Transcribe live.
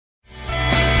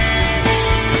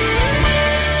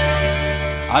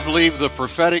I believe the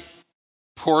prophetic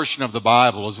portion of the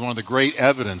Bible is one of the great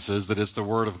evidences that it's the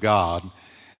Word of God.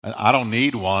 I don't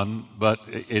need one, but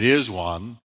it is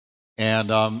one. And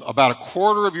about a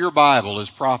quarter of your Bible is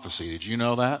prophecy. Did you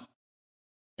know that?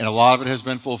 And a lot of it has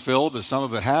been fulfilled, but some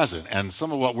of it hasn't. And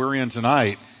some of what we're in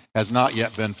tonight has not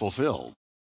yet been fulfilled.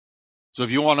 So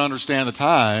if you want to understand the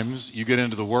times, you get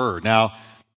into the Word. Now,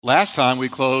 last time we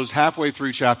closed halfway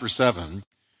through chapter 7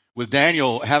 with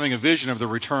Daniel having a vision of the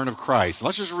return of Christ.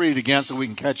 Let's just read it again so we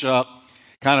can catch up,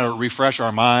 kind of refresh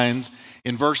our minds.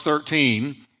 In verse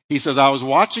 13, he says, I was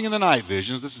watching in the night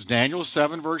visions. This is Daniel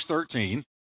 7, verse 13.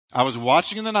 I was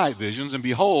watching in the night visions, and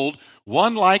behold,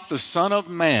 one like the Son of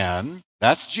Man,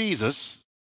 that's Jesus,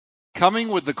 coming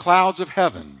with the clouds of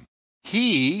heaven.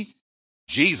 He,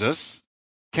 Jesus,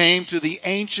 came to the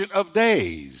Ancient of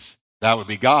Days. That would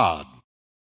be God.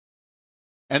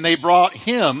 And they brought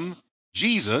him,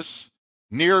 Jesus,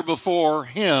 near before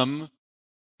him,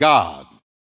 God.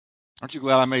 Aren't you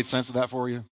glad I made sense of that for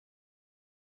you?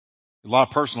 A lot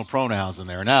of personal pronouns in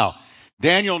there. Now,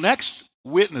 Daniel next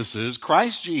witnesses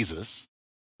Christ Jesus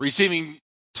receiving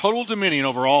total dominion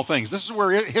over all things. This is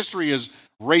where history is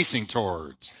racing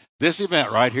towards. This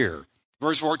event right here.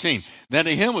 Verse 14. Then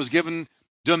to him was given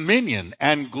dominion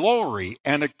and glory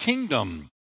and a kingdom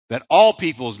that all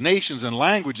peoples, nations, and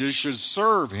languages should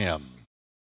serve him.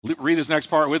 Read this next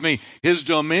part with me. His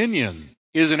dominion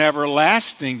is an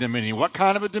everlasting dominion. What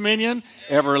kind of a dominion?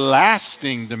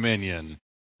 Everlasting dominion,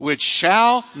 which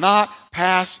shall not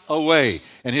pass away.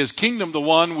 And his kingdom, the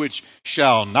one which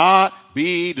shall not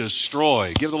be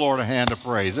destroyed. Give the Lord a hand of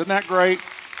praise. Isn't that great?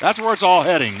 That's where it's all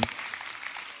heading.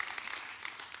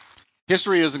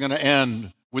 History isn't going to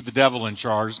end with the devil in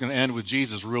charge. It's going to end with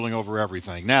Jesus ruling over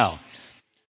everything. Now,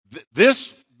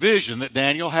 this vision that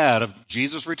Daniel had of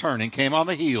Jesus returning came on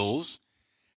the heels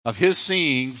of his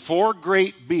seeing four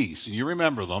great beasts. And you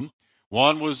remember them.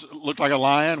 One looked like a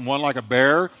lion, one like a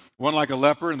bear, one like a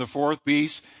leopard, and the fourth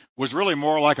beast was really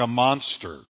more like a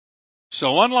monster.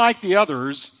 So unlike the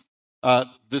others,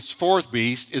 this fourth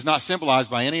beast is not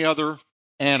symbolized by any other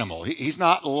animal. He's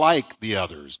not like the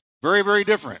others. Very, very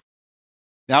different.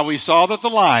 Now we saw that the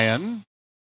lion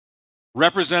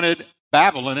represented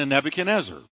Babylon and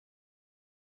Nebuchadnezzar.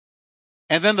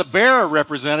 And then the bear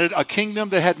represented a kingdom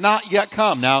that had not yet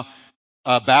come. Now,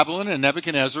 Babylon and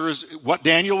Nebuchadnezzar is what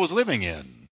Daniel was living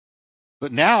in.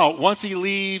 But now, once he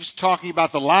leaves talking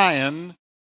about the lion,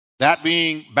 that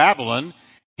being Babylon,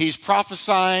 he's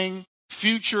prophesying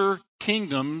future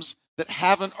kingdoms that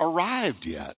haven't arrived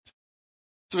yet.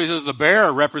 So he says the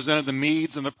bear represented the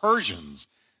Medes and the Persians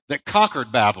that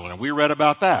conquered Babylon. And we read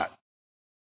about that.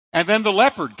 And then the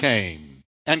leopard came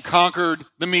and conquered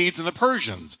the Medes and the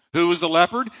Persians. Who was the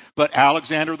leopard? But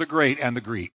Alexander the Great and the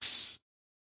Greeks.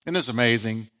 Isn't this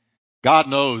amazing? God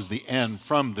knows the end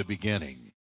from the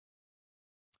beginning.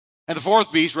 And the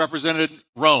fourth beast represented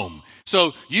Rome.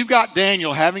 So you've got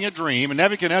Daniel having a dream, and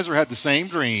Nebuchadnezzar had the same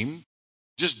dream,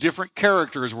 just different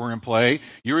characters were in play.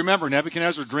 You remember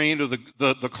Nebuchadnezzar dreamed of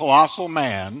the colossal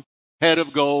man, head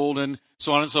of gold, and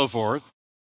so on and so forth.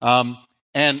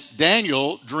 And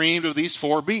Daniel dreamed of these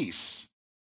four beasts.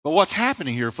 But what's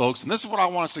happening here, folks, and this is what I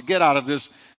want us to get out of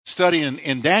this study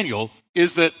in Daniel,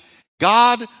 is that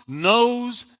God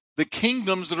knows the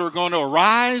kingdoms that are going to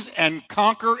arise and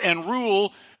conquer and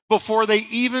rule before they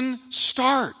even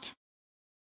start.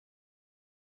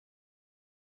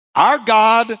 Our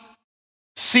God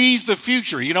sees the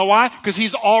future. You know why? Because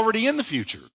he's already in the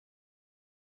future.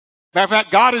 Matter of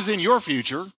fact, God is in your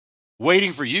future,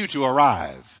 waiting for you to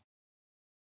arrive.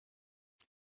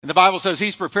 And the Bible says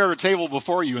he's prepared a table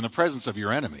before you in the presence of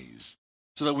your enemies,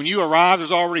 so that when you arrive,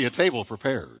 there's already a table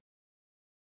prepared.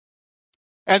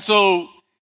 And so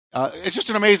it's just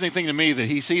an amazing thing to me that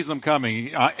he sees them coming.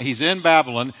 He's in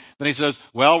Babylon. Then he says,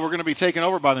 well, we're going to be taken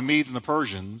over by the Medes and the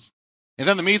Persians. And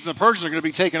then the Medes and the Persians are going to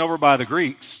be taken over by the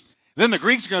Greeks. Then the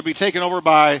Greeks are going to be taken over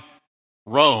by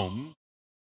Rome.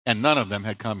 And none of them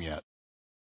had come yet.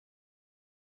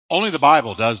 Only the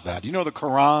Bible does that. You know the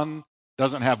Quran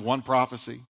doesn't have one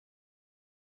prophecy?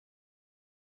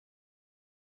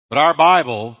 But our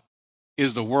Bible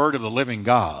is the word of the living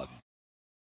God.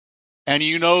 And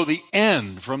you know the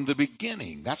end from the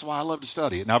beginning. That's why I love to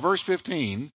study it. Now, verse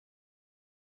 15,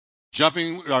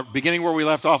 beginning where we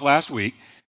left off last week,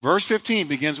 verse 15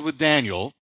 begins with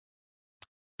Daniel,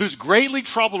 who's greatly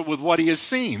troubled with what he has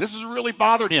seen. This has really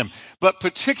bothered him, but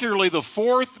particularly the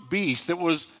fourth beast that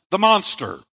was the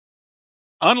monster.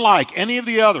 Unlike any of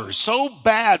the others, so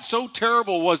bad, so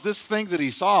terrible was this thing that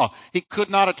he saw, he could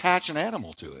not attach an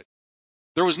animal to it.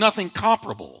 There was nothing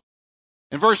comparable.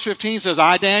 And verse 15 says,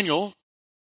 I, Daniel,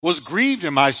 was grieved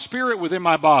in my spirit within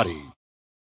my body.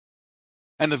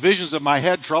 and the visions of my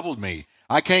head troubled me.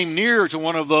 I came near to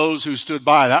one of those who stood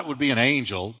by, that would be an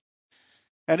angel,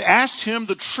 and asked him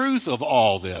the truth of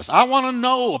all this. I want to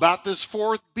know about this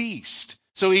fourth beast.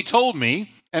 So he told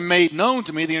me and made known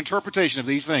to me the interpretation of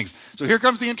these things. So here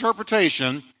comes the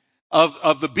interpretation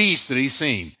of the beast that he's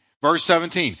seen. Verse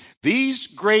 17, these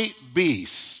great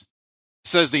beasts,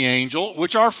 says the angel,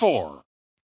 which are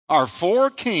four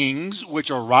kings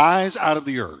which arise out of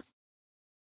the earth.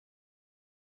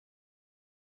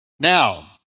 Now,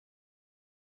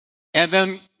 and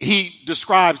then he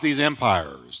describes these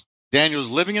empires. Daniel's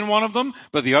living in one of them,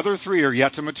 but the other three are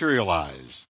yet to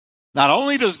materialize. Not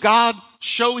only does God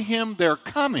show him their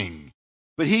coming,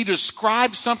 but he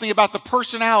describes something about the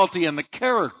personality and the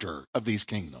character of these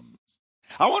kingdoms.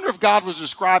 I wonder if God was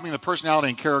describing the personality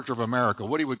and character of America,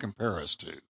 what he would compare us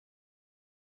to.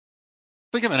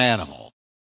 Think of an animal.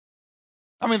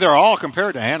 I mean, they're all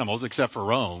compared to animals except for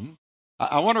Rome.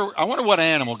 I wonder what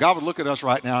animal, God would look at us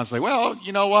right now and say, well,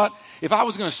 you know what? If I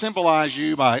was going to symbolize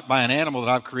you by an animal that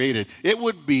I've created, it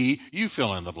would be, you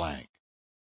fill in the blank.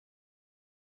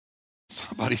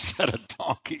 Somebody said a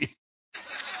donkey.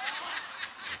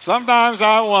 Sometimes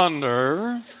I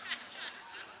wonder.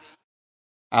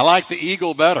 I like the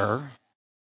eagle better.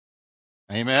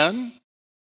 Amen?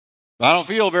 But I don't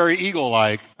feel very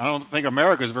eagle-like. I don't think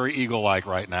America is very eagle-like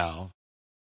right now.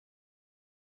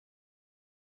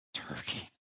 Turkey.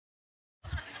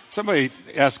 Somebody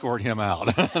escort him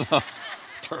out.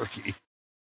 Turkey.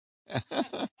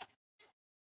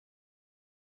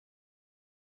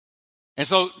 And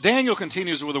so Daniel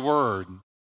continues with a word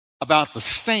about the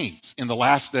saints in the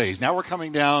last days. Now we're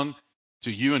coming down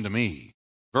to you and to me.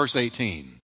 Verse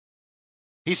 18.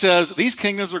 He says, these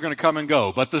kingdoms are going to come and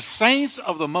go, but the saints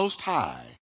of the Most High,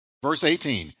 verse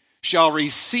 18, shall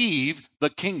receive the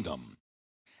kingdom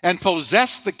and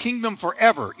possess the kingdom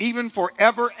forever, even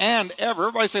forever and ever.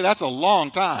 Everybody say that's a long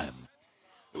time.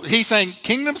 He's saying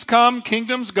kingdoms come,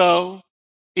 kingdoms go.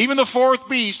 Even the fourth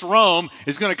beast, Rome,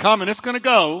 is going to come and it's going to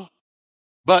go.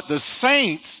 But the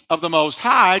saints of the Most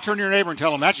High, turn to your neighbor and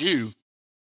tell them, that's you.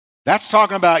 That's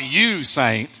talking about you,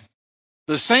 saint.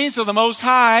 The saints of the Most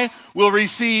High will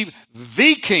receive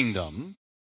the kingdom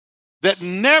that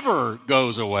never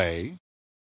goes away,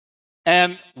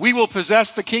 and we will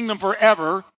possess the kingdom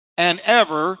forever and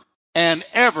ever and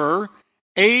ever,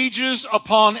 ages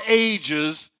upon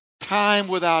ages, time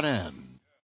without end.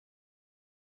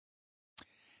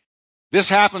 This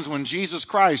happens when Jesus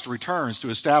Christ returns to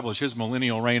establish his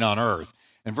millennial reign on earth.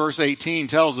 And verse 18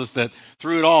 tells us that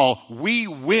through it all, we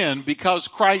win because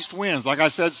Christ wins. Like I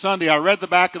said Sunday, I read the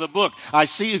back of the book. I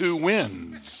see who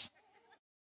wins.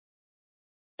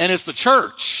 And it's the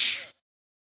church.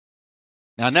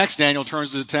 Now next, Daniel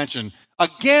turns his attention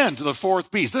again to the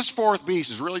fourth beast. This fourth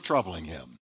beast is really troubling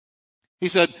him. He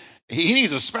said he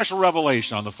needs a special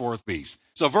revelation on the fourth beast.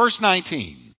 So verse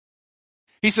 19,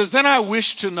 he says, then I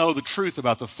wish to know the truth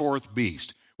about the fourth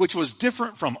beast, which was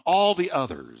different from all the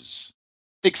others.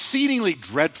 Exceedingly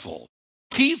dreadful,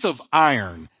 teeth of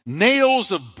iron,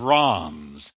 nails of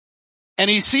bronze.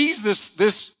 And he sees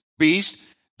this beast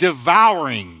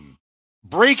devouring,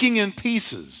 breaking in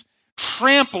pieces,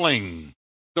 trampling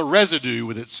the residue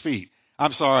with its feet.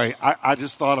 I'm sorry, I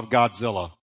just thought of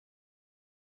Godzilla.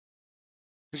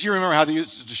 Because you remember how they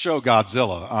used to show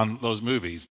Godzilla on those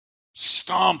movies.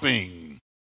 Stomping,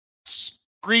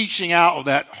 screeching out with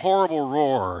that horrible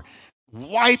roar,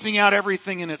 wiping out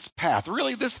everything in its path.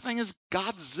 Really, this thing is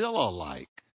Godzilla-like,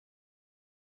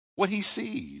 what he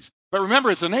sees. But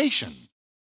remember, it's a nation,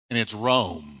 and it's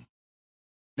Rome.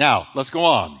 Now, let's go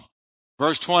on.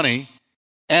 Verse 20,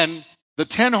 and the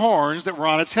 10 horns that were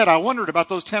on its head, I wondered about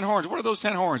those 10 horns. What are those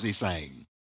 10 horns he's saying?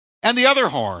 And the other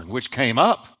horn, which came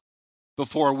up,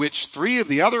 before which 3 of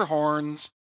the other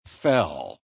horns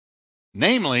fell.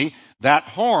 Namely, that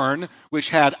horn which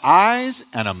had eyes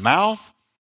and a mouth,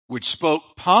 which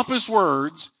spoke pompous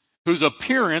words, whose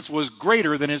appearance was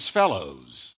greater than his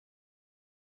fellows.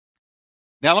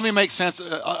 Now let me make sense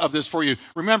of this for you.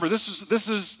 Remember, this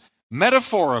is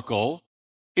metaphorical,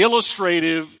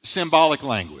 illustrative, symbolic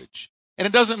language. And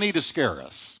it doesn't need to scare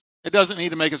us. It doesn't need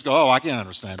to make us go, oh, I can't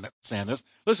understand this.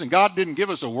 Listen, God didn't give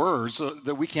us a word so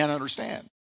that we can't understand.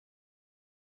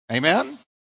 Amen?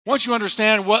 Once you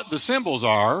understand what the symbols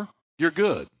are, you're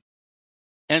good.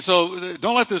 And so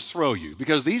don't let this throw you,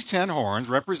 because these 10 horns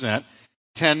represent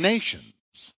 10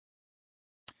 nations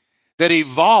that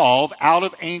evolve out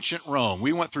of ancient Rome.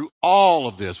 We went through all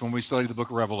of this when we studied the book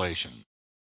of Revelation.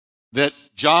 That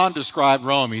John described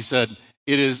Rome. He said,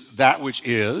 it is that which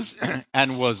is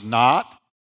and was not,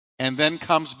 and then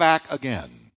comes back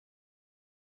again.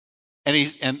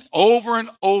 And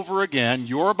over again,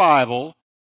 your Bible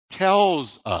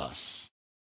tells us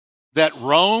that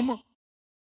Rome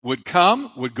would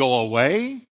come, would go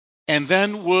away, and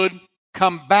then would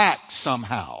come back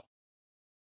somehow.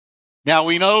 Now,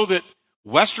 we know that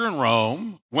Western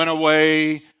Rome went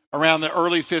away around the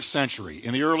early 5th century,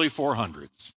 in the early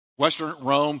 400s. Western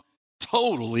Rome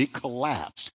totally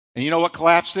collapsed. And you know what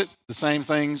collapsed it? The same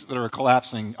things that are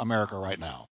collapsing America right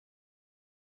now.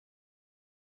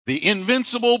 The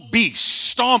invincible beast,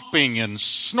 stomping and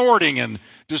snorting and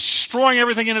destroying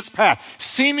everything in its path,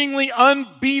 seemingly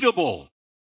unbeatable,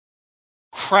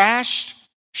 crashed,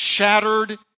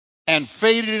 shattered, and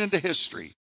faded into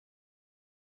history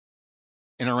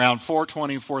in around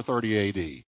 420, 430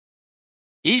 AD.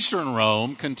 Eastern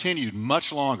Rome continued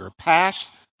much longer,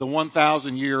 past the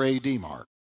 1,000-year AD mark.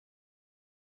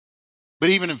 But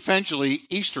even eventually,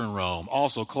 Eastern Rome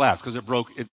also collapsed because it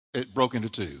broke into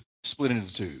two, split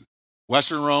into two.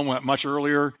 Western Rome went much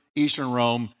earlier, Eastern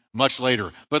Rome much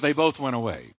later, but they both went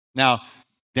away. Now,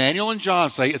 Daniel and John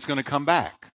say it's going to come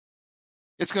back.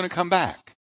 It's going to come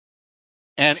back.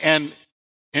 And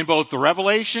in both the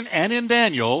Revelation and in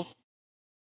Daniel,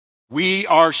 we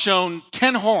are shown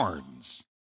 10 horns,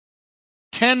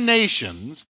 10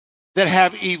 nations that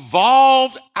have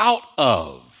evolved out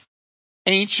of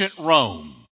ancient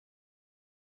Rome.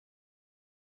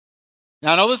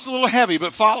 Now, I know this is a little heavy,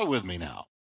 but follow with me now.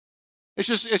 It's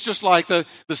just like the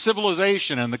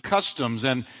civilization and the customs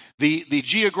and the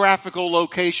geographical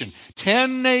location.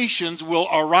 10 nations will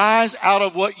arise out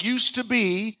of what used to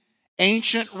be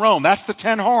ancient Rome. That's the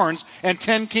 10 horns and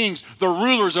 10 kings, the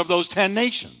rulers of those 10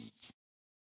 nations.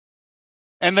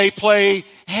 And they play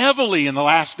heavily in the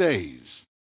last days.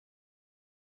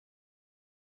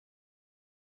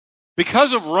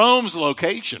 Because of Rome's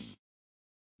location,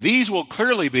 these will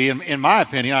clearly be, in my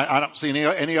opinion, I don't see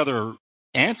any other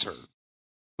answer,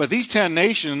 but these 10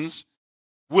 nations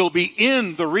will be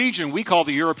in the region we call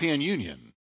the European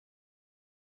Union.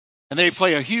 And they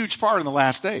play a huge part in the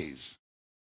last days.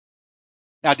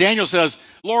 Now, Daniel says,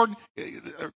 Lord,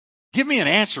 give me an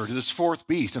answer to this fourth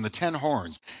beast and the 10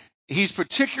 horns. He's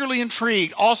particularly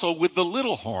intrigued also with the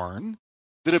little horn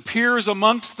that appears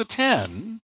amongst the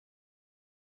 10.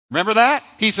 Remember that?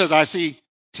 He says, I see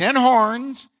 10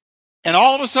 horns, and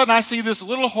all of a sudden I see this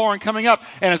little horn coming up.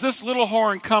 And as this little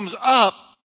horn comes up,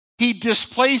 he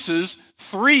displaces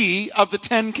 3 of the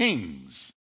 10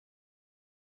 kings.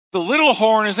 The little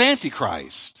horn is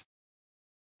Antichrist.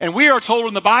 And we are told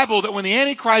in the Bible that when the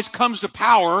Antichrist comes to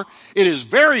power, it is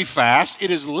very fast,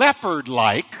 it is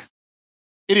leopard-like,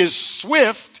 it is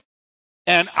swift,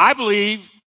 and I believe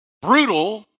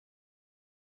brutal.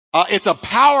 It's a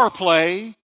power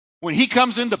play when he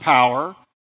comes into power.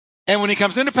 And when he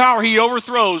comes into power, he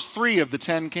overthrows 3 of the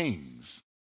 10 kings.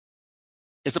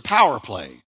 It's a power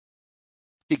play.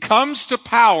 He comes to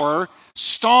power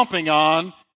stomping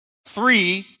on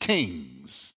 3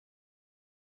 kings.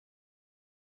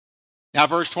 Now,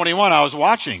 verse 21, I was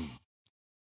watching,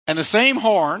 and the same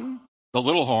horn, the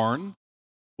little horn,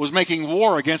 was making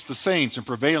war against the saints and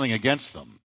prevailing against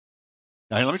them.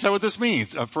 Now, let me tell you what this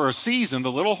means. For a season,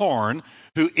 the little horn,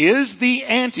 who is the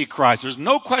Antichrist, there's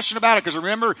no question about it, because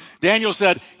remember, Daniel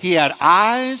said he had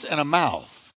eyes and a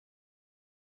mouth.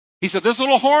 He said, this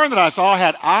little horn that I saw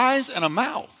had eyes and a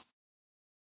mouth.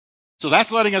 So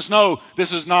that's letting us know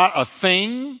this is not a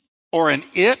thing or an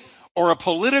it or a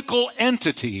political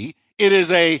entity. It is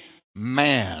a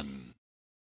man.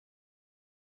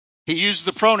 He used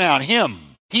the pronoun him,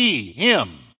 he, him.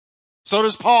 So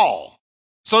does Paul.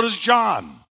 So does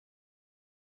John.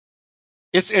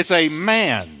 It's a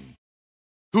man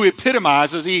who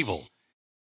epitomizes evil.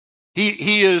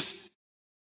 He is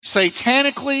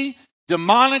satanically,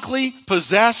 demonically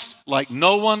possessed like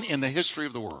no one in the history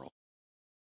of the world.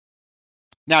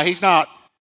 Now, he's not,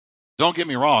 don't get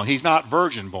me wrong, he's not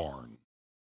virgin born.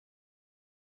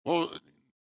 Well,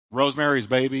 Rosemary's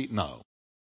Baby? No.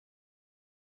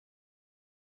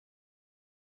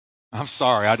 I'm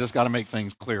sorry, I just got to make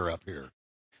things clear up here.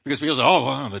 Because people say, oh,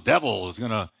 well, the devil is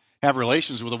going to have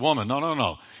relations with a woman.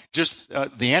 No. Just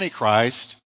the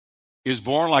Antichrist is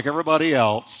born like everybody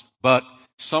else, but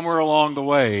somewhere along the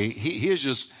way, he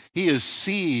is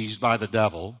seized by the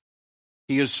devil.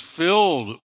 He is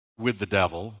filled with the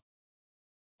devil,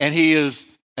 and he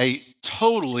is a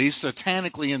totally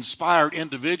satanically inspired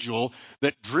individual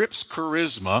that drips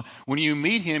charisma. When you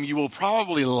meet him, you will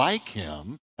probably like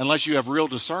him unless you have real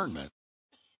discernment.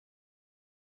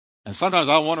 And sometimes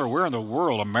I wonder where in the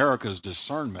world America's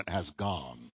discernment has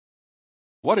gone.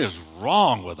 What is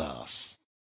wrong with us?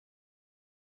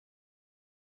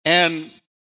 But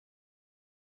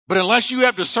unless you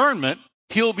have discernment,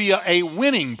 He'll be a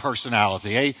winning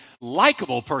personality, a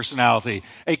likable personality,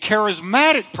 a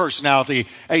charismatic personality,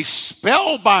 a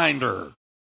spellbinder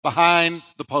behind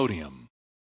the podium.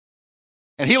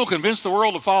 And he will convince the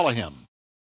world to follow him.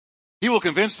 He will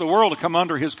convince the world to come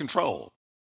under his control.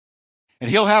 And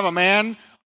he'll have a man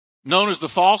known as the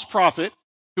false prophet,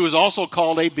 who is also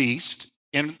called a beast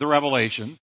in the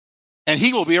Revelation, and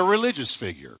he will be a religious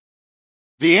figure.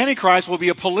 The Antichrist will be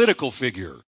a political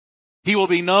figure. He will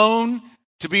be known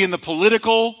to be in the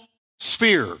political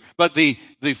sphere. But the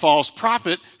false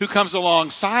prophet who comes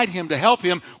alongside him to help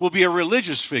him will be a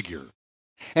religious figure.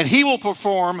 And he will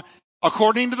perform,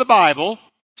 according to the Bible,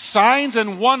 signs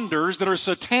and wonders that are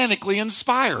satanically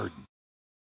inspired.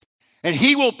 And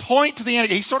he will point to the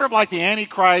Antichrist. He's sort of like the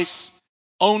Antichrist's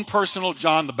own personal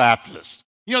John the Baptist.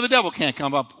 You know, the devil can't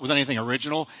come up with anything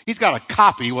original. He's got to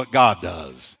copy what God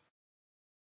does.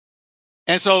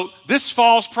 And so this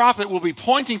false prophet will be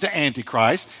pointing to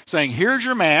Antichrist, saying, here's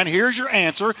your man, here's your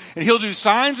answer, and he'll do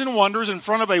signs and wonders in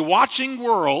front of a watching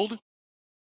world,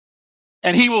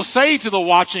 and he will say to the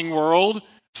watching world,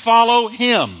 follow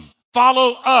him,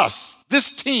 follow us, this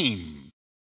team.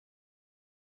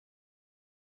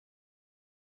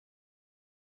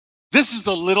 This is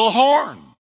the little horn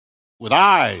with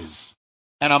eyes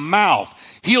and a mouth.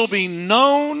 He'll be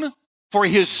known for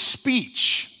his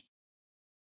speech.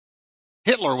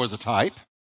 Hitler was a type.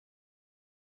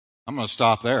 I'm going to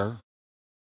stop there.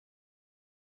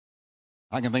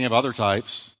 I can think of other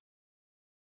types.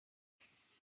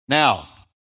 Now,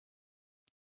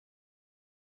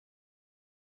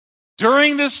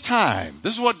 during this time,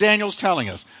 this is what Daniel's telling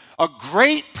us, a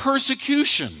great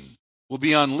persecution will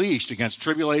be unleashed against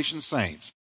tribulation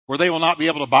saints, where they will not be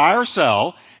able to buy or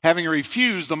sell, having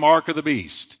refused the mark of the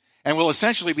beast, and will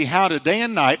essentially be hounded day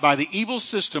and night by the evil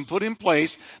system put in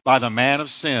place by the man of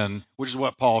sin, which is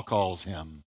what Paul calls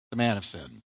him, the man of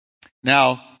sin.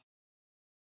 Now,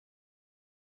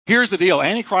 here's the deal.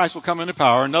 Antichrist will come into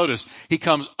power. Notice, he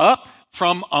comes up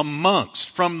from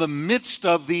the midst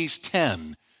of these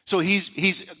 10. So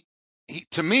he's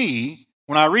to me,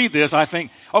 when I read this, I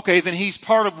think, okay, then he's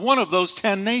part of one of those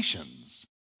 10 nations.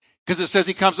 Because it says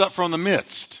he comes up from the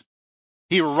midst.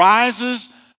 He rises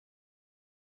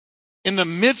in the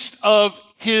midst of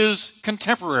his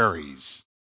contemporaries.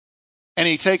 And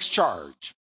he takes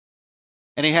charge.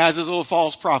 And he has his little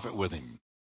false prophet with him.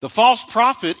 The false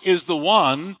prophet is the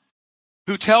one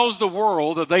who tells the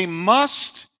world that they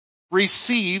must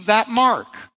receive that mark.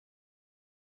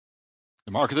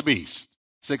 The mark of the beast.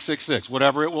 666,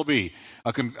 whatever it will be.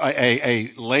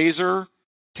 A laser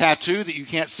tattoo that you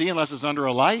can't see unless it's under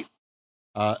a light.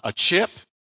 A chip.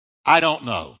 I don't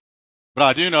know. But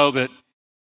I do know that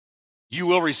you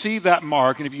will receive that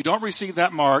mark, and if you don't receive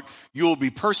that mark, you will be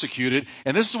persecuted.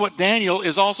 And this is what Daniel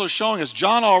is also showing us.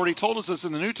 John already told us this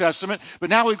in the New Testament, but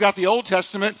now we've got the Old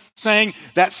Testament saying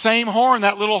that same horn,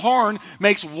 that little horn,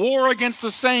 makes war against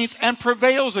the saints and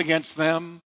prevails against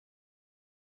them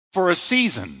for a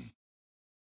season.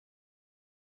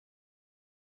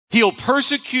 He'll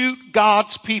persecute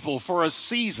God's people for a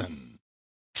season.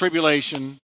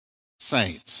 Tribulation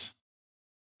saints.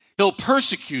 He'll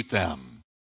persecute them.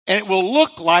 And it will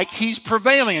look like he's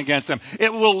prevailing against them.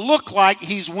 It will look like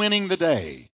he's winning the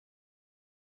day.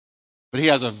 But he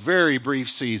has a very brief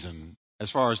season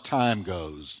as far as time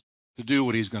goes to do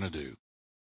what he's going to do.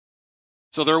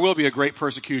 So there will be a great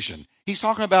persecution. He's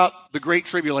talking about the great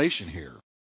tribulation here.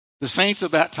 The saints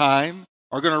of that time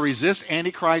are going to resist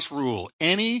Antichrist's rule.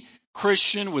 Any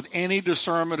Christian with any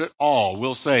discernment at all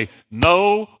will say,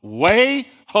 no way,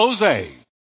 Jose,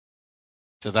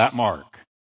 to that mark.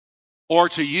 Or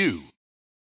to you,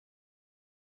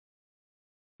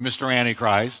 Mr.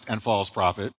 Antichrist and false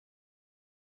prophet.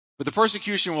 But the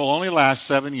persecution will only last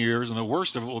 7 years, and the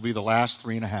worst of it will be the last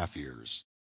 3.5 years,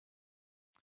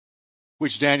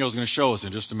 which Daniel is going to show us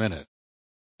in just a minute.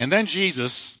 And then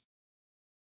Jesus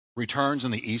returns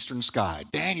in the eastern sky.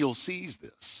 Daniel sees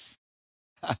this.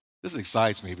 This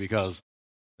excites me because,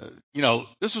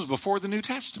 this was before the New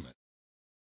Testament.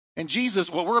 And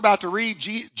Jesus, what we're about to read,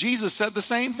 Jesus said the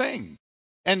same thing.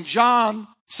 And John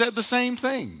said the same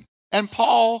thing. And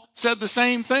Paul said the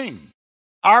same thing.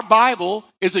 Our Bible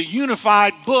is a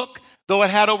unified book, though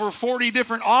it had over 40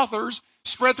 different authors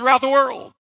spread throughout the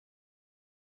world.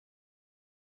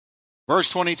 Verse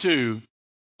 22,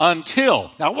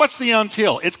 until. Now, what's the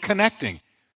until? It's connecting.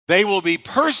 They will be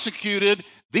persecuted.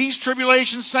 These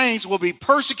tribulation saints will be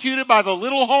persecuted by the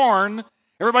little horn.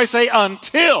 Everybody say,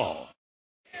 until.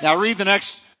 Now read the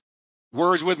next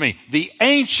words with me. The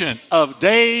Ancient of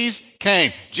Days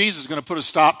came. Jesus is going to put a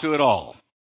stop to it all.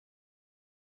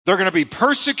 They're going to be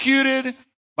persecuted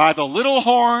by the little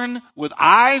horn with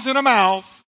eyes and a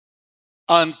mouth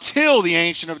until the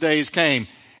Ancient of Days came.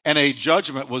 And a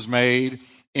judgment was made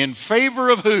in favor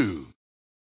of who?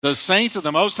 The saints of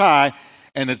the Most High.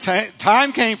 And the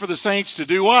time came for the saints to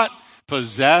do what?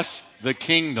 Possess the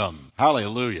kingdom.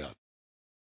 Hallelujah.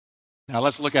 Now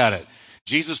let's look at it.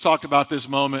 Jesus talked about this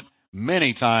moment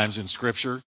many times in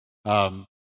Scripture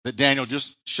that Daniel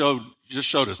just showed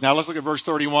us. Now let's look at verse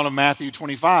 31 of Matthew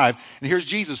 25. And here's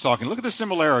Jesus talking. Look at the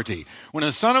similarity. When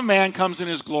the Son of Man comes in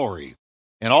his glory,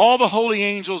 and all the holy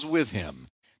angels with him,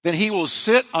 then he will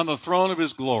sit on the throne of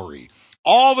his glory.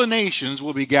 All the nations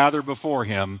will be gathered before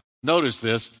him. Notice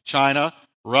this: China,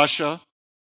 Russia,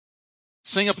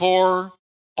 Singapore,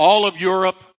 all of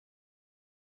Europe.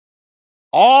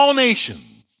 All nations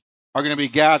are going to be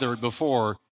gathered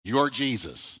before your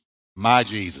Jesus, my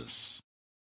Jesus.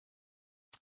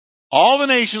 All the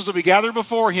nations will be gathered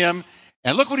before him,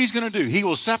 and look what he's going to do. He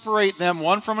will separate them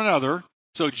one from another.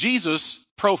 So Jesus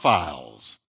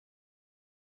profiles.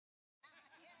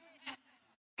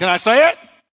 Can I say it?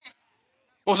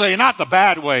 Well, say not the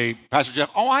bad way, Pastor Jeff.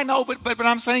 Oh, I know, but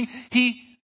I'm saying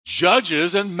he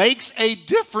judges and makes a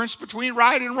difference between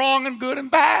right and wrong and good and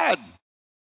bad.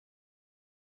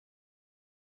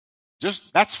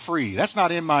 That's free. That's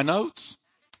not in my notes.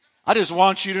 I just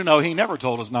want you to know he never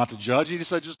told us not to judge. He just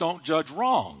said just don't judge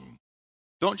wrong.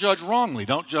 Don't judge wrongly.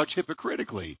 Don't judge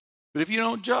hypocritically. But if you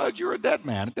don't judge, you're a dead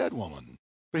man, a dead woman.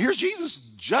 But here's Jesus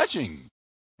judging.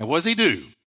 And what does he do?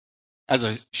 As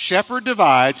a shepherd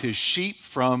divides his sheep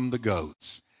from the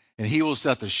goats, and he will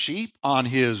set the sheep on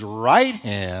his right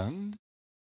hand,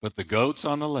 but the goats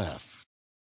on the left.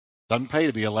 Doesn't pay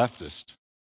to be a leftist.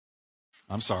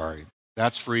 I'm sorry.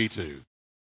 That's free too.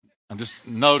 I'm just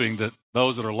noting that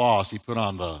those that are lost, he put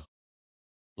on the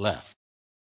left.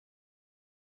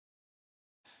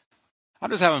 I'm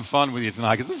just having fun with you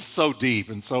tonight because this is so deep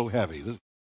and so heavy.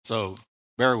 So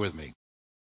bear with me.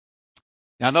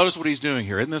 Now notice what he's doing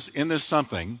here. In this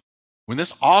something, when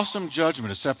this awesome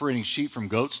judgment of separating sheep from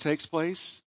goats takes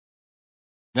place,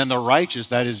 then the righteous,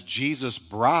 that is Jesus'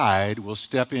 bride, will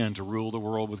step in to rule the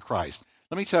world with Christ.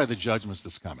 Let me tell you the judgments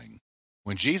that's coming.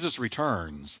 When Jesus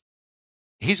returns,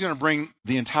 he's going to bring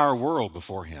the entire world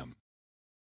before him.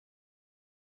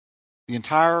 The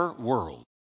entire world.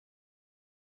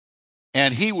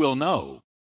 And he will know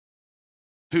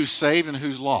who's saved and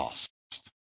who's lost.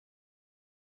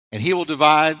 And he will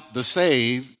divide the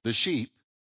saved, the sheep,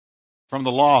 from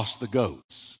the lost, the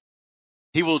goats.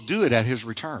 He will do it at his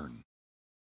return.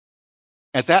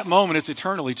 At that moment, it's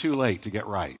eternally too late to get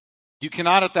right. You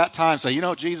cannot at that time say,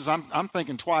 Jesus, I'm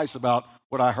thinking twice about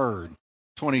what I heard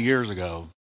 20 years ago,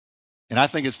 and I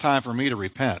think it's time for me to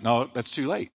repent. No, that's too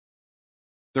late.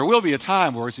 There will be a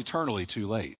time where it's eternally too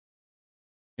late.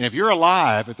 And if you're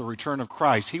alive at the return of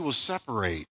Christ, he will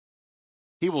separate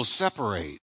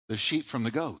the sheep from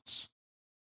the goats.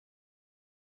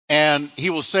 And he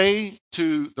will say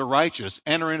to the righteous,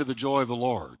 enter into the joy of the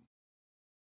Lord.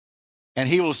 And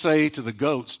he will say to the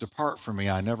goats, depart from me,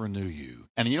 I never knew you.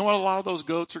 And you know what a lot of those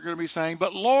goats are going to be saying?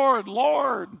 But Lord,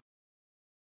 Lord,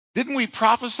 didn't we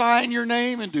prophesy in your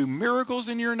name and do miracles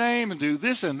in your name and do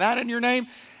this and that in your name?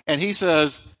 And he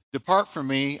says, depart from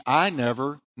me, I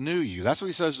never knew you. That's what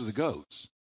he says to the goats.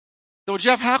 So,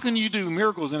 Jeff, how can you do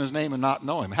miracles in his name and not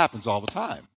know him? It happens all the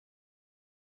time.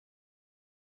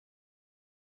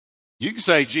 You can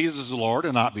say Jesus is Lord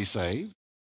and not be saved,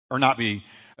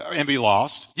 and be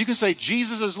lost. You can say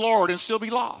Jesus is Lord and still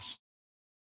be lost.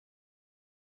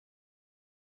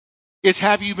 It's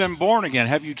have you been born again?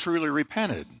 Have you truly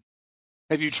repented?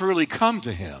 Have you truly come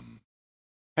to him?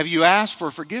 Have you asked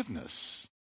for forgiveness?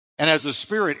 And has the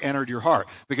Spirit entered your heart?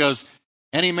 Because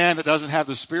any man that doesn't have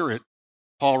the Spirit,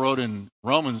 Paul wrote in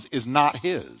Romans, is not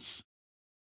his.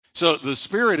 So the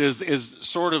Spirit is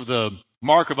sort of the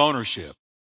mark of ownership.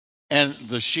 And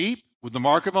the sheep with the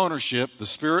mark of ownership, the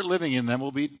Spirit living in them,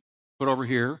 will be put over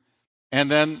here. And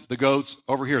then the goats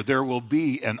over here. There will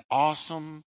be an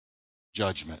awesome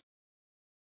judgment.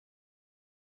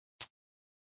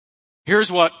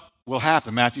 Here's what will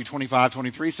happen. Matthew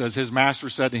 25:23 says, his master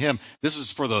said to him, this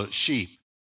is for the sheep.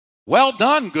 Well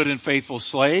done, good and faithful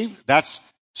slave. That's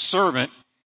servant.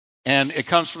 And it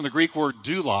comes from the Greek word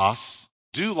doulos.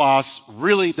 Doulos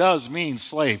really does mean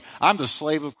slave. I'm the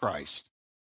slave of Christ.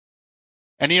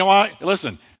 And you know what?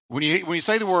 Listen, when you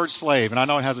say the word slave, and I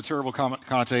know it has a terrible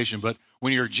connotation, but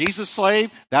when you're Jesus'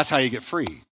 slave, that's how you get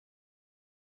free.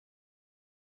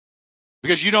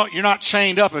 Because you're not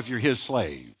chained up if you're his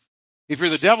slave. If you're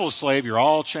the devil's slave, you're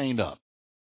all chained up.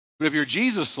 But if you're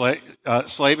Jesus' slave,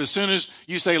 as soon as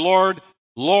you say, Lord,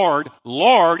 Lord,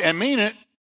 Lord, and mean it,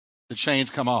 the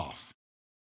chains come off.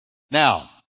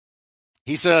 Now,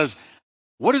 He says,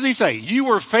 what does he say? You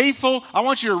were faithful. I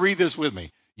want you to read this with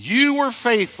me. You were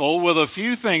faithful with a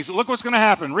few things. Look what's going to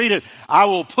happen. Read it. I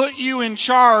will put you in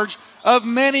charge of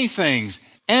many things.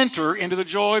 Enter into the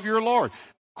joy of your Lord.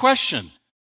 Question.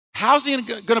 How's he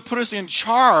going to put us in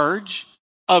charge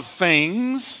of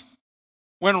things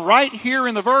when right here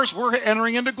in the verse we're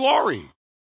entering into glory?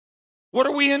 What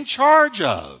are we in charge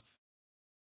of?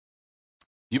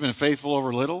 You've been faithful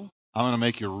over little. I'm going to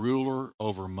make you ruler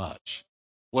over much.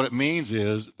 What it means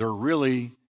is there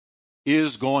really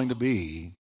is going to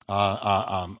be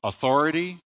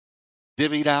authority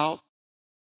divvied out,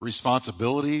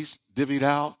 responsibilities divvied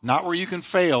out, not where you can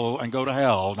fail and go to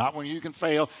hell, not when you can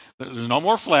fail. There's no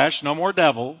more flesh, no more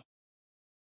devil,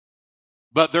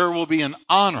 but there will be an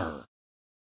honor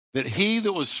that he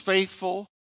that was faithful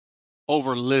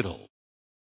over little,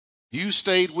 you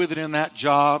stayed with it in that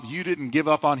job, you didn't give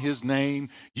up on his name,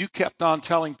 you kept on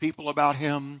telling people about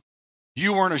him,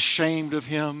 you weren't ashamed of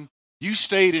him. You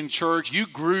stayed in church. You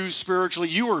grew spiritually.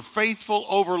 You were faithful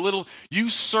over little. You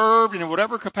served in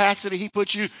whatever capacity he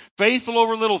put you, faithful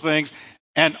over little things.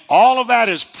 And all of that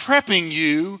is prepping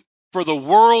you for the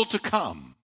world to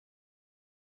come.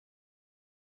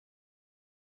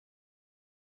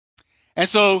 And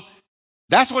so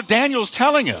that's what Daniel's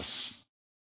telling us.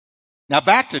 Now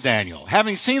back to Daniel.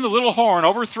 Having seen the little horn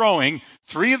overthrowing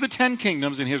 3 of the 10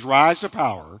 kingdoms in his rise to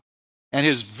power and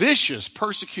his vicious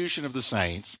persecution of the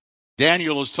saints,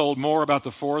 Daniel is told more about the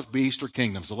 4th beast or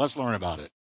kingdom. So let's learn about it.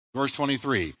 Verse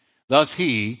 23. Thus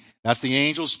he, that's the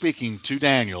angel speaking to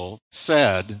Daniel,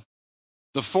 said,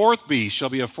 the 4th beast shall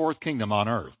be a 4th kingdom on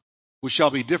earth, which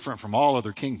shall be different from all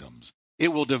other kingdoms. It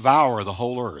will devour the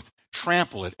whole earth,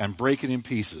 trample it, and break it in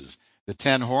pieces. The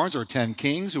 10 horns are 10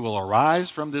 kings who will arise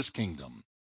from this kingdom.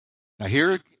 Now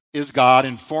here is God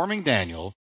informing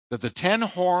Daniel that the 10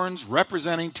 horns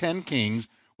representing 10 kings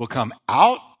will come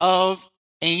out of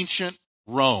ancient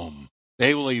Rome.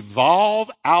 They will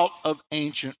evolve out of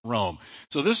ancient Rome.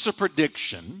 So this is a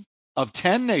prediction of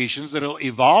 10 nations that will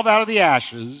evolve out of the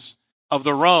ashes of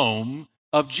the Rome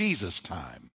of Jesus'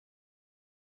 time.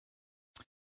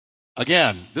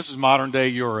 Again, this is modern day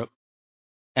Europe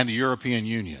and the European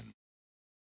Union.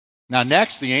 Now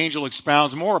next, the angel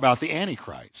expounds more about the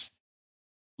Antichrist.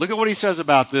 Look at what he says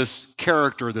about this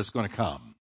character that's going to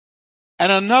come.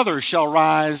 And another shall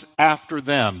rise after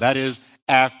them, that is,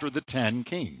 after the 10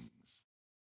 kings.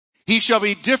 He shall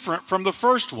be different from the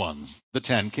first ones, the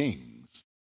 10 kings.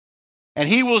 And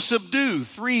he will subdue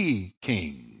 3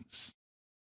 kings.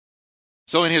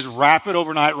 So in his rapid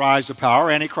overnight rise to power,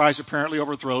 Antichrist apparently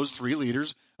overthrows 3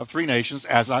 leaders of 3 nations,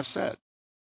 as I've said.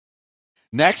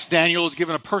 Next, Daniel is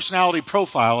given a personality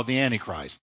profile of the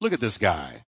Antichrist. Look at this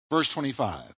guy. Verse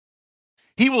 25.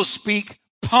 He will speak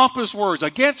pompous words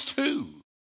against who?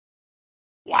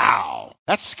 Wow,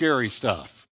 that's scary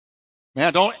stuff.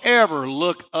 Man, don't ever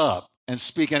look up and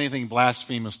speak anything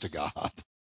blasphemous to God.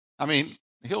 I mean,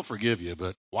 he'll forgive you,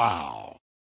 but wow.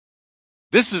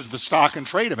 This is the stock and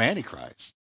trade of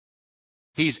Antichrist.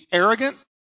 He's arrogant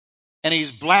and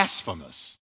he's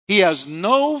blasphemous. He has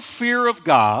no fear of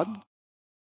God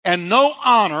and no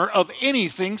honor of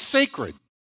anything sacred.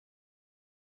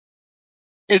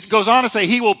 It goes on to say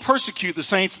he will persecute the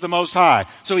saints of the Most High.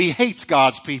 So he hates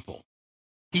God's people.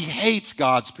 He hates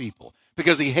God's people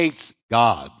because he hates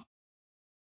God.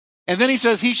 And then he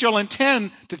says he shall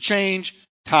intend to change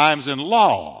times and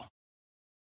law.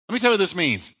 Let me tell you what this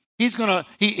means.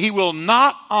 He will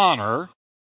not honor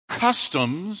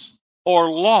customs or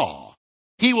law.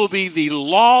 He will be the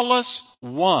lawless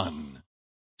one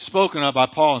spoken of by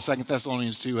Paul in 2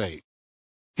 Thessalonians 2:8.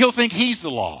 He'll think he's the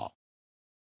law.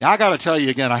 Now, I got to tell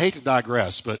you again, I hate to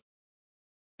digress, but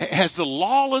has the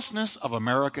lawlessness of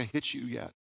America hit you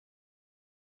yet?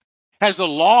 Has the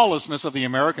lawlessness of the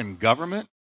American government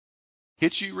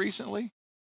hit you recently?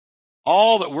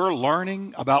 All that we're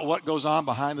learning about what goes on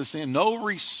behind the scene, no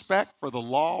respect for the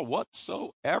law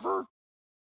whatsoever.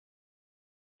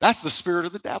 That's the spirit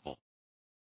of the devil.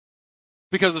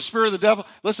 Because the spirit of the devil,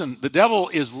 listen, the devil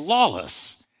is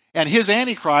lawless. And his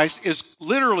Antichrist is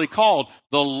literally called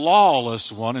the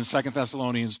lawless one in 2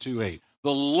 Thessalonians 2:8.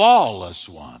 The lawless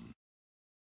one.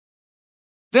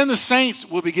 Then the saints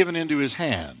will be given into his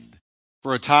hand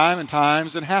for a time and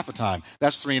times and half a time.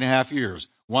 That's 3.5 years.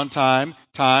 1 time,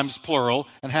 times plural,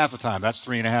 and half a time. That's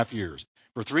 3.5 years.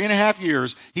 For 3.5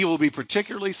 years, he will be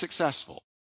particularly successful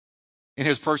in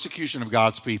his persecution of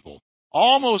God's people,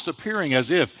 almost appearing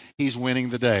as if he's winning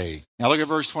the day. Now look at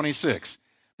verse 26.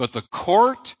 But the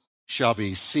court shall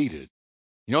be seated.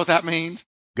 You know what that means?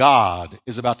 God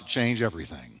is about to change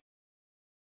everything.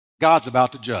 God's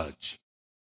about to judge.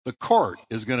 The court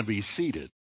is going to be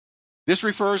seated. This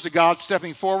refers to God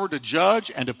stepping forward to judge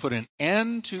and to put an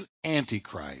end to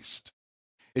Antichrist.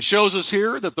 It shows us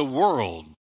here that the world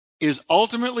is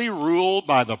ultimately ruled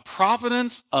by the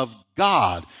providence of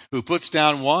God, who puts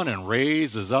down one and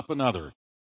raises up another.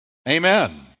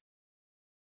 Amen.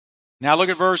 Now look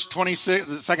at verse 26,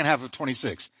 the second half of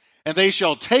 26. And they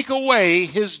shall take away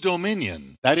his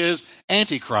dominion, that is,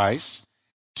 Antichrist,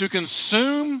 to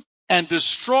consume and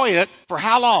destroy it for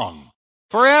how long?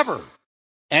 Forever.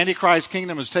 Antichrist's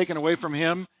kingdom is taken away from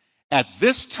him at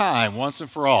this time, once and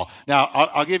for all. Now,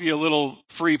 I'll give you a little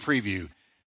free preview.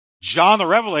 John the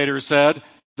Revelator said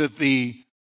that the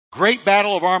great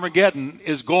battle of Armageddon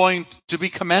is going to be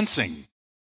commencing.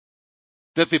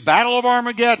 That the battle of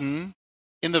Armageddon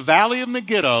in the valley of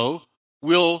Megiddo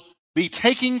will be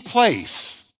taking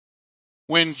place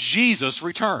when Jesus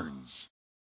returns.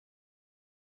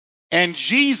 And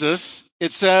Jesus,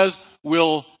 it says,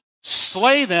 will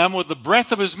slay them with the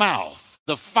breath of his mouth,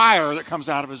 the fire that comes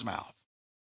out of his mouth.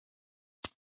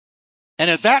 And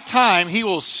at that time, he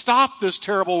will stop this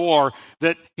terrible war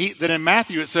that in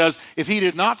Matthew it says, if he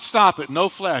did not stop it, no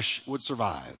flesh would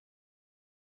survive.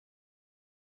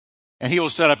 And he will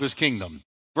set up his kingdom.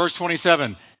 Verse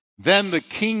 27, then the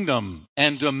kingdom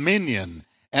and dominion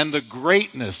and the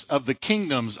greatness of the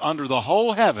kingdoms under the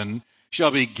whole heaven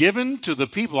shall be given to the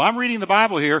people. I'm reading the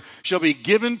Bible here. Shall be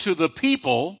given to the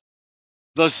people,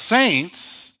 the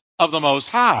saints of the Most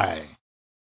High.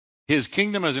 His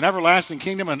kingdom is an everlasting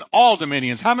kingdom, and all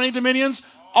dominions. How many dominions?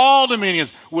 All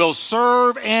dominions will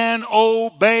serve and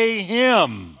obey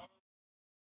him.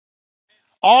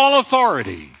 All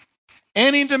authority,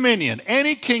 any dominion,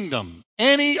 any kingdom,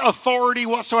 any authority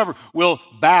whatsoever will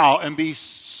bow and be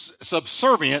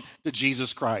subservient to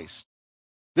Jesus Christ.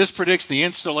 This predicts the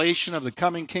installation of the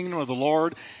coming kingdom of the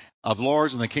Lord of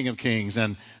Lords and the King of Kings.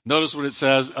 And notice what it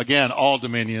says, again, all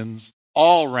dominions,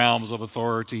 all realms of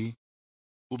authority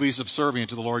will be subservient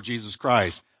to the Lord Jesus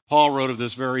Christ. Paul wrote of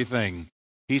this very thing.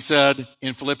 He said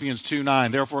in Philippians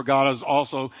 2:9, therefore God has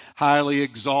also highly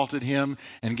exalted him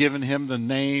and given him the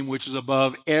name which is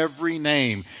above every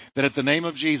name, that at the name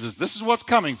of Jesus, this is what's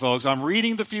coming, folks. I'm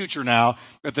reading the future now.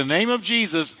 At the name of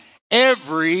Jesus,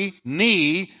 every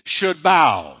knee should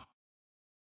bow.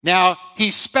 Now, he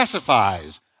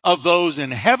specifies of those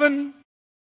in heaven,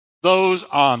 those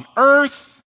on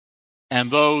earth,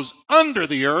 and those under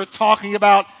the earth, talking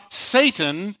about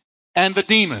Satan and the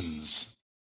demons.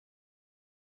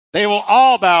 They will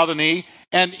all bow the knee,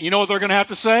 and you know what they're going to have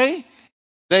to say?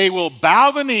 They will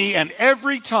bow the knee, and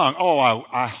every tongue. Oh,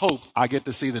 I hope I get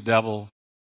to see the devil.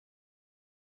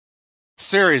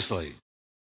 Seriously.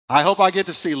 I hope I get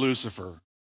to see Lucifer.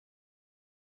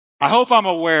 I hope I'm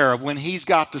aware of when he's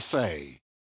got to say,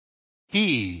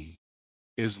 he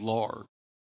is Lord.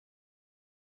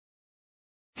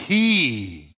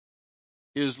 He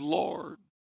is Lord.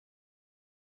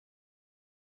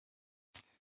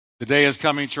 The day is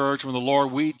coming, church, when the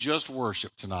Lord we just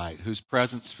worshiped tonight, whose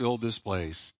presence filled this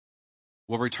place,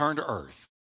 will return to earth,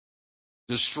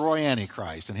 destroy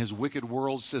Antichrist and his wicked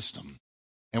world system,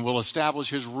 and will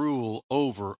establish his rule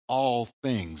over all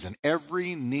things. And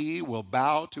every knee will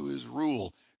bow to his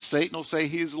rule. Satan will say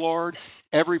he is Lord.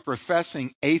 Every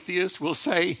professing atheist will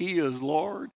say he is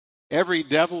Lord. Every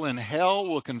devil in hell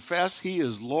will confess he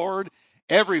is Lord.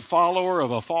 Every follower of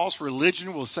a false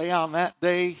religion will say on that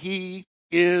day, he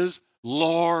is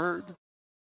Lord.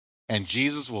 And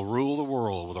Jesus will rule the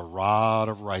world with a rod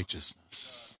of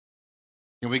righteousness.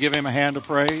 Can we give him a hand of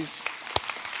praise?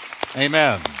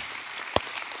 Amen.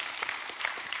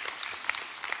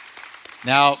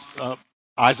 Now,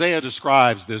 Isaiah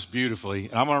describes this beautifully.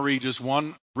 And I'm going to read just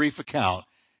one brief account.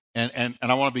 And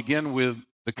I want to begin with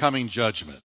the coming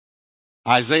judgment.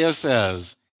 Isaiah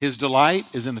says, his delight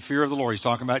is in the fear of the Lord. He's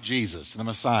talking about Jesus, the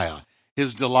Messiah.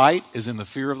 His delight is in the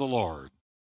fear of the Lord.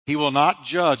 He will not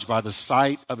judge by the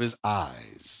sight of his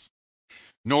eyes,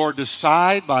 nor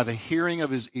decide by the hearing of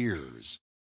his ears,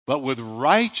 but with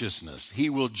righteousness he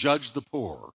will judge the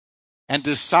poor and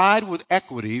decide with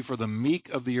equity for the meek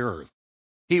of the earth.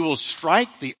 He will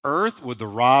strike the earth with the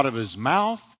rod of his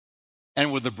mouth,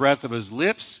 and with the breath of his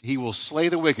lips, he will slay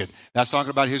the wicked. That's talking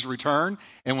about his return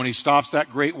and when he stops that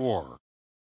great war.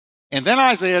 And then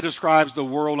Isaiah describes the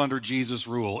world under Jesus'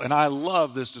 rule. And I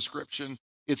love this description.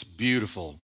 It's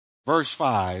beautiful. Verse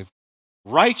 5,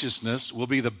 righteousness will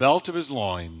be the belt of his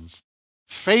loins,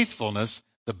 faithfulness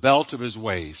the belt of his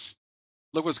waist.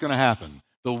 Look what's going to happen.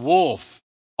 The wolf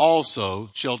also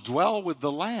shall dwell with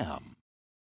the lamb.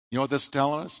 You know what this is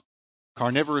telling us?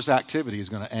 Carnivorous activity is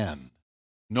going to end.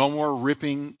 No more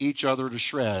ripping each other to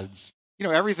shreds. You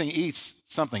know, everything eats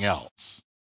something else.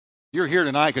 You're here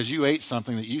tonight because you ate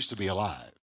something that used to be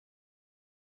alive.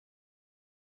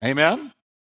 Amen?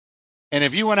 And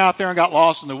if you went out there and got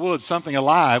lost in the woods, something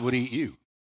alive would eat you.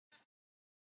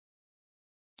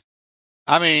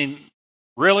 I mean,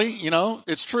 really,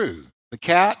 it's true. The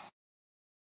cat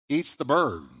eats the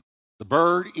bird. The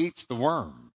bird eats the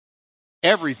worm.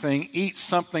 Everything eats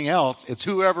something else. It's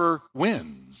whoever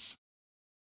wins.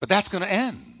 But that's going to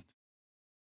end.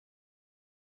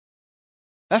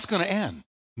 That's going to end.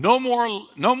 No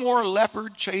more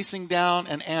leopard chasing down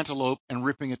an antelope and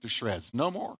ripping it to shreds. No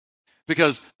more.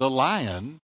 Because the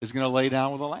lion is going to lay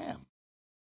down with the lamb.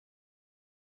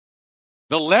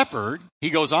 The leopard, he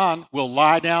goes on, will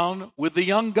lie down with the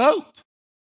young goat.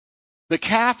 The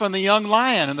calf and the young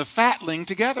lion and the fatling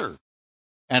together.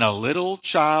 And a little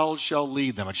child shall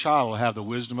lead them. A child will have the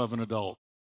wisdom of an adult.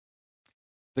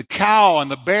 The cow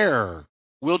and the bear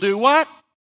will do what?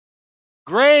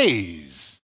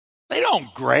 Graze. They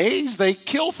don't graze. They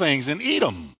kill things and eat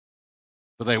them.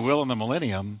 But they will in the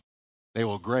millennium. They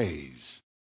will graze.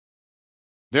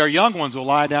 Their young ones will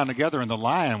lie down together, and the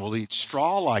lion will eat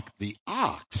straw like the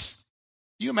ox.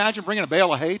 Can you imagine bringing a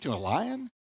bale of hay to a lion?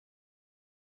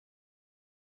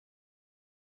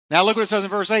 Now look what it says in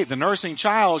verse 8. The nursing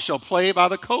child shall play by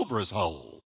the cobra's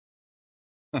hole.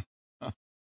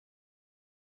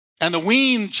 And the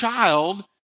weaned child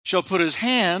shall put his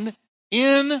hand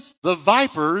in the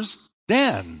viper's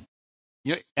den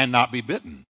and not be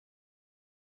bitten.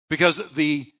 Because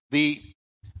the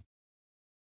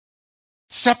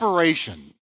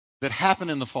separation that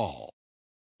happened in the fall,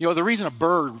 the reason a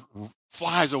bird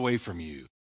flies away from you,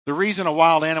 the reason a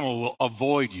wild animal will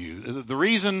avoid you, the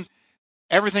reason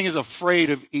everything is afraid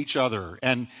of each other,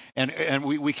 and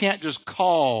we can't just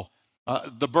call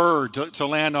the bird to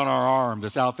land on our arm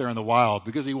that's out there in the wild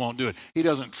because he won't do it. He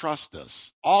doesn't trust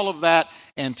us. All of that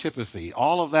antipathy,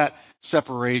 all of that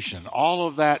separation, all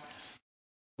of that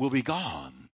will be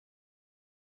gone.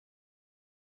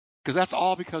 Because that's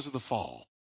all because of the fall.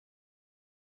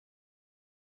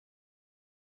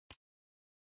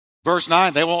 Verse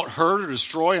 9, they won't hurt or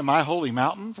destroy in my holy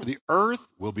mountain, for the earth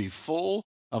will be full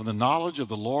of the knowledge of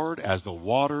the Lord as the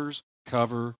waters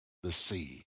cover the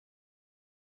sea.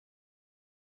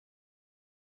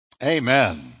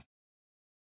 Amen.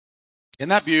 Isn't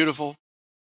that beautiful?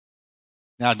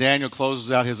 Now Daniel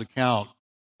closes out his account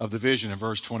of the vision in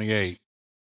verse 28.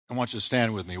 I want you to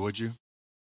stand with me, would you?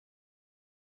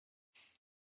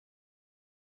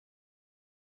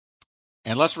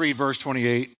 And let's read verse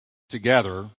 28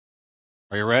 together.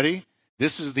 Are you ready?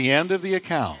 This is the end of the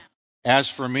account. As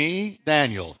for me,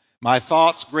 Daniel, my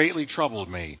thoughts greatly troubled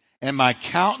me, and my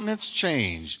countenance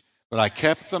changed, but I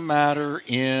kept the matter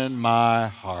in my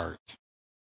heart.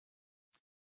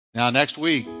 Now, next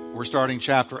week, we're starting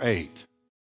chapter 8,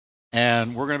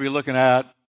 and we're going to be looking at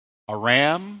a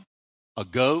ram, a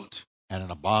goat, and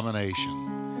an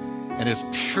abomination. And it's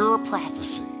pure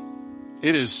prophecy.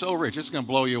 It is so rich. It's going to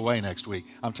blow you away next week.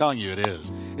 I'm telling you it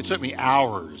is. It took me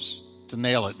hours to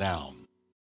nail it down.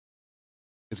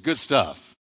 It's good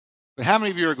stuff. But how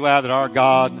many of you are glad that our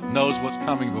God knows what's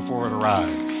coming before it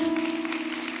arrives?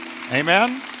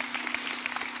 Amen?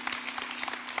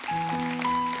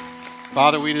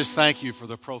 Father, we just thank you for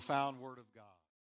the profound word of